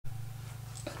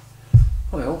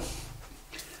Well,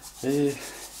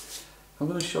 I'm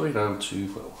going to show you how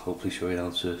to, well, hopefully show you how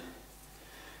to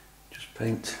just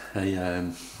paint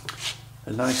a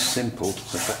nice, simple,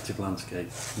 effective landscape.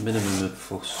 Minimum of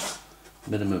fuss,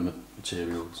 minimum of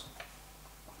materials.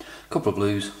 A couple of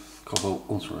blues, cobalt,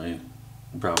 ultramarine,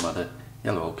 brown madder,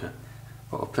 yellow ochre,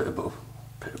 put a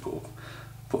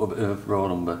bit of raw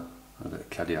umber, a bit of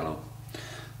cad yellow,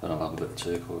 and I'll have a bit of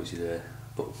turquoise there.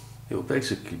 But it will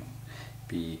basically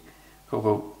be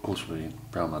cobalt, ultramarine,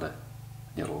 brown madder,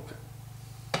 yellow ochre.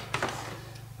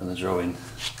 And the drawing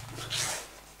is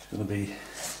going to be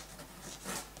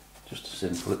just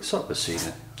simple. It's sort of a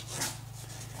scene.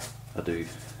 I do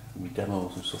my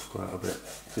demos and stuff quite a bit.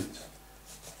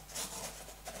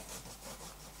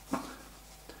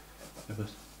 Have a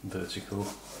vertical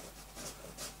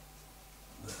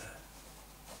there.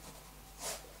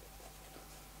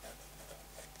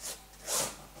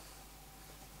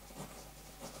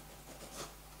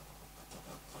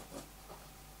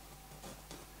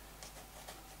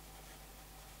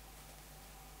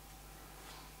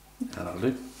 That'll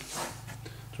do.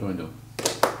 Drawing done.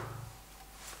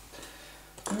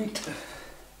 Right.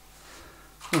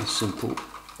 A simple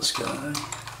sky.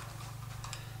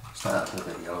 Start with a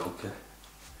bit of yellow ochre.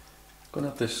 Gonna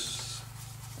have this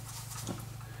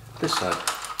side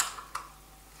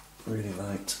really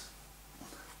light,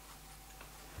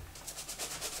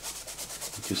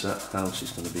 because that house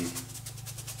is going to be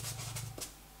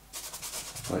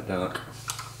quite dark.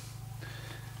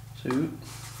 So,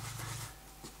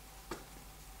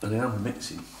 and I am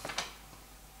mixing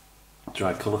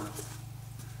dry colour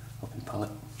up in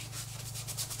palette.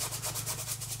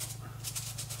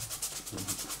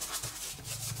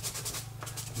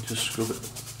 And just scrub it.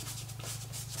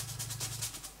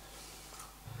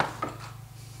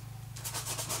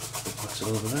 That's it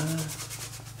over there.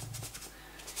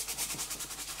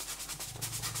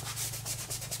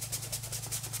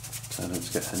 Try not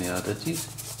to get any hard edges.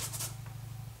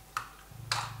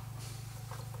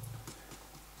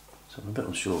 So I'm a bit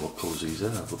unsure what colours these are,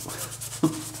 but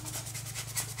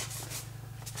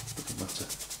doesn't matter.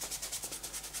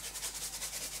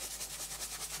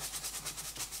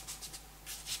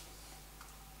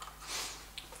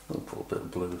 I'll put a bit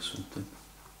of blue or something.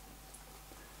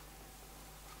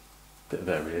 Bit of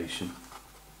variation.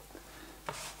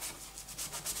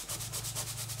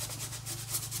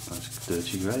 Nice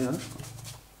dirty grey, huh?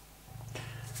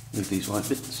 With these white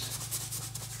bits.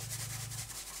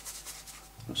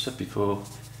 I've said before,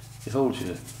 you hold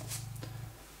your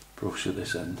brush at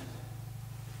this end,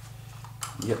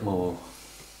 you get more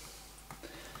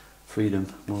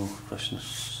freedom, more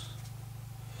freshness.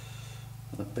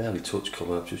 And I've barely touched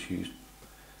colour, I've just used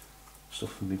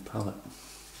stuff from my palette.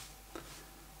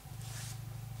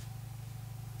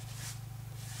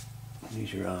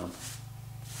 Use your arm,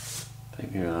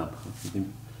 paint your arm,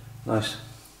 nice,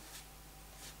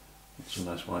 some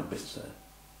nice white bits there.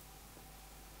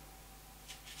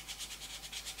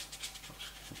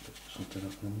 Something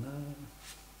up in there.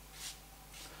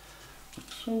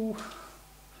 Like so.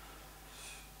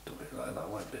 Don't really like that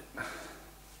white bit.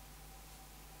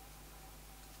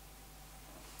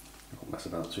 Don't mess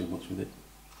about too much with it.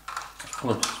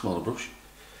 Pull a smaller brush.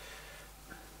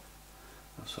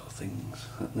 That sort of things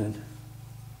happening.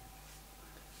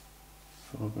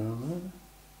 Foreground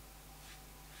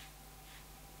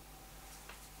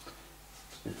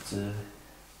there. It's a bit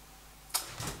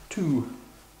too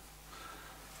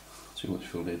much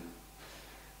filled in.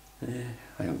 I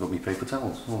haven't got my paper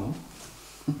towels. Oh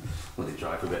well. Let it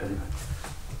dry for a bit anyway.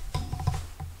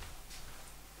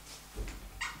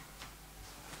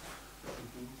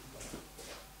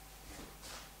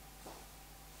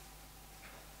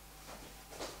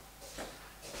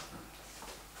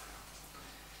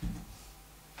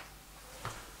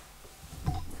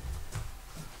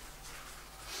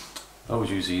 I always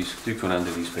use these, do come in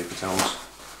handy, these paper towels.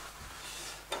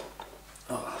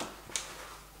 Oh.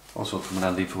 Also come in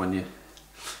handy for when you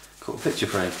cut a picture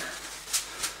frame,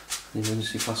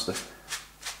 emergency plaster.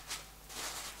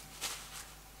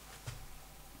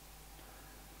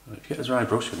 Right, if you get a dry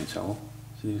brush on your towel,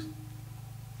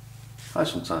 I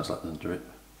sometimes let them drip.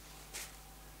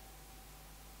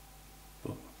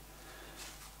 But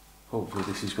hopefully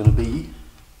this is going to be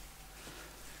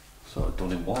sort of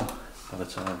done in one at a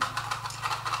time.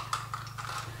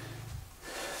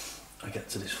 I get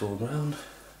to this foreground,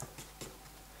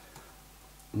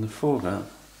 and the foreground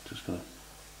just going to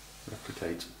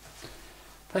replicate.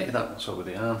 Painted that one so with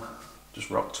the arm, just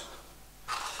rocked.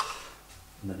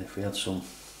 And then if we had some,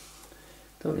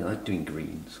 don't really like doing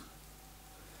greens.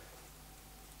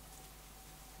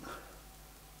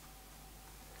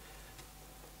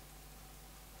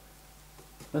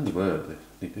 When they work,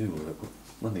 they do work, but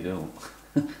when they don't,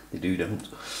 they don't.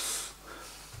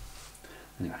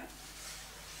 Anyway,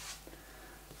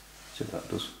 see what that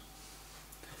does.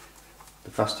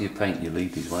 The faster you paint, you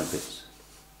leave these white bits.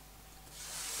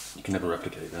 You can never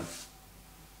replicate them.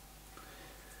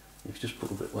 If you just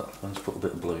put a bit, well, let's put a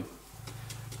bit of blue,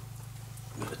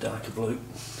 a bit of darker blue,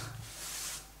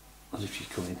 as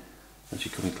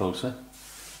you're coming closer.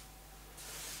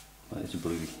 That is a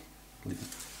bluey,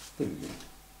 bluey.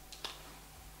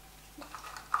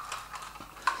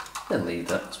 Then leave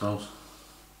that, I suppose.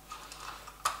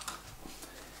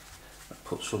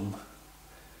 Put some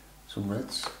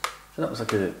reds. So that was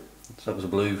like a, so that was a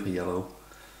blue, a yellow,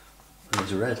 and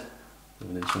there's a red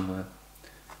going in somewhere.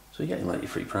 So you're getting like your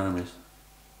 3 primaries.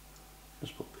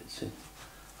 Just put bits in.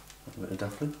 A bit of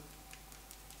dappling.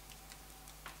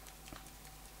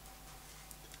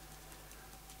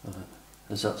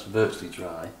 As that's virtually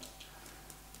dry,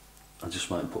 I just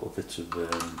might put a bit of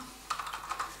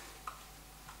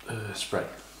spray.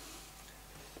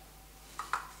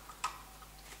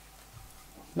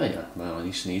 Yeah, well, I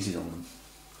need sneezes on them.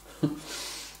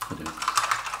 I do.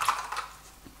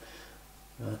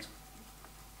 Right.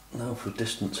 Now for a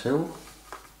distance hill,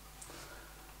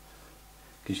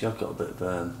 because you have got a bit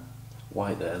of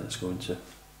white there that's going to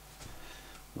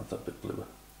have that bit bluer.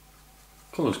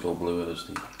 Colours go bluer as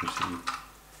the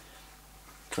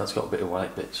that's got a bit of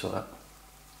white bit, so that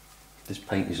this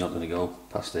paint is not going to go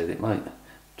past it. It might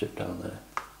drip down there.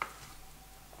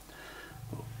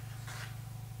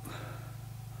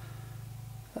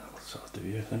 That'll sort of do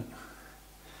you, I think.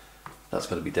 That's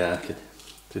got to be darker.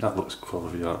 See, that looks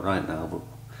probably right now, but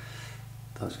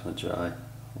that's going to dry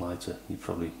lighter. You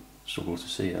probably struggle to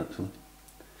see it actually.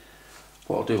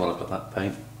 What I'll do while I've got that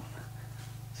paint,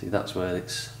 see that's where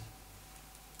it's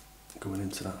going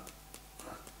into that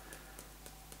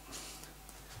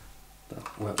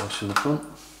wet wash in the front.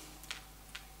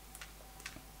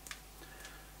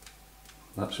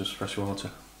 That's just fresh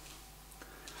water.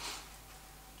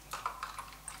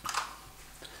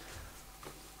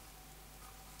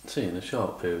 See, in a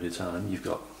short period of time you've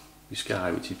got your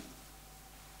sky, which is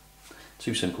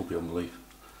too simple beyond belief.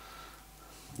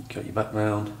 You've got your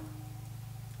background,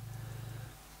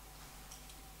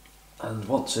 and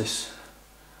once this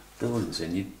building's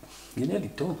in, you're nearly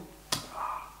done.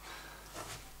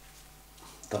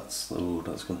 That's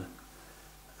gonna,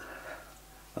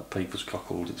 that paper's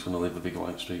cockled, it's gonna leave a big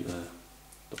white streak there.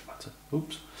 Don't matter.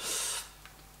 Oops.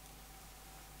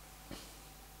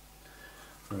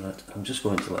 Right, I'm just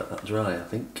going to let that dry, I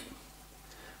think.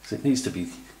 Because it needs to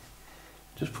be,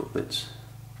 just put bits,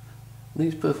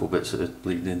 these purple bits that are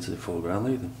bleeding into the foreground,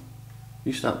 leave them.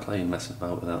 You start playing, messing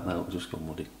about with that now, it'll just go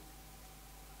muddy.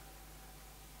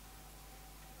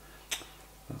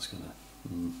 That's gonna,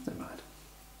 never mind.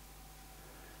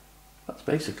 That's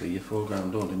basically your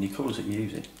foreground done, and your colours that you're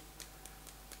using,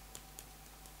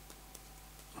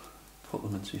 put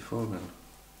them into your foreground.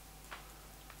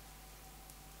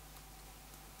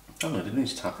 Oh no, it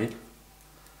needs tapping,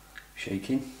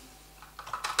 shaking.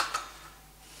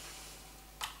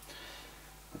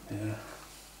 Yeah.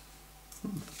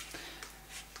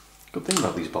 Good thing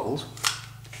about these bottles,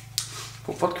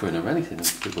 put vodka in or anything and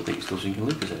people think it's still drinking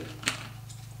Lucozade.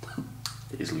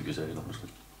 It is Lucozade, obviously.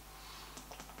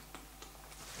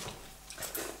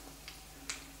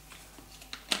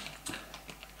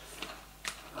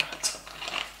 Right.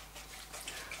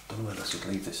 Don't know whether I should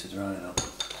leave this to dry now,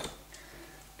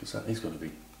 because that is going to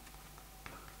be,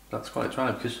 that's quite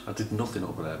dry because I did nothing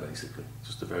over there basically,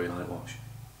 just a very light wash.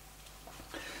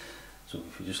 So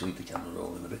if you just leave the camera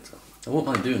rolling a bit, I won't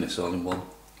mind doing this all in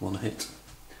one hit,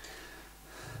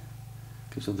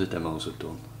 because other demos I've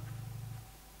done,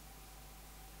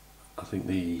 I think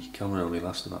the camera only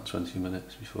lasts about 20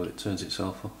 minutes before it turns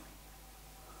itself off.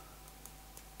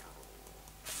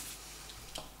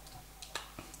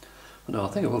 No, I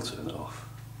think I will turn it off,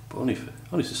 but only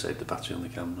to save the battery on the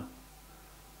camera.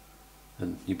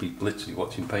 And you'll be literally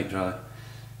watching paint dry,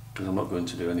 because I'm not going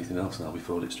to do anything else now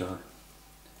before it's dry.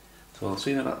 So I'll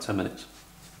see you in about 10 minutes.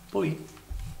 Bye!